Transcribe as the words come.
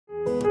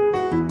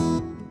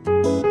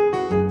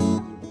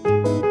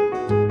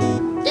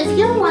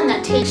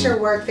takes your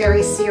work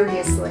very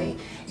seriously.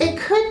 It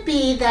could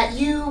be that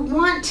you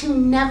want to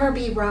never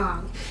be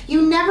wrong.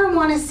 You never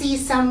want to see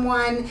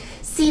someone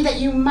see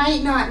that you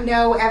might not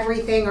know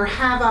everything or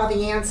have all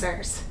the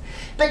answers.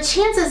 But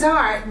chances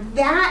are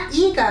that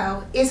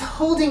ego is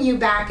holding you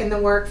back in the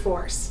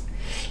workforce.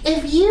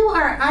 If you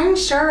are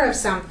unsure of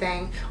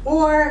something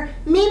or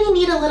maybe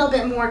need a little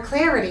bit more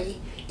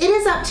clarity, it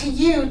is up to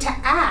you to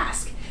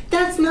ask.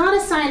 That's not a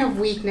sign of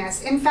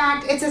weakness. In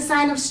fact, it's a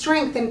sign of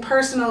strength and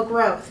personal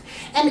growth.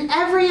 And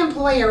every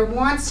employer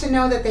wants to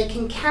know that they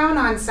can count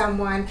on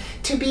someone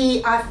to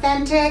be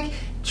authentic,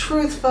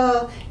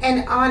 truthful,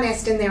 and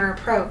honest in their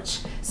approach.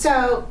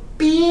 So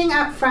being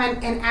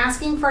upfront and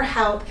asking for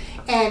help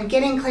and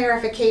getting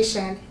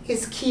clarification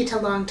is key to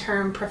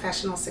long-term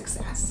professional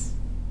success.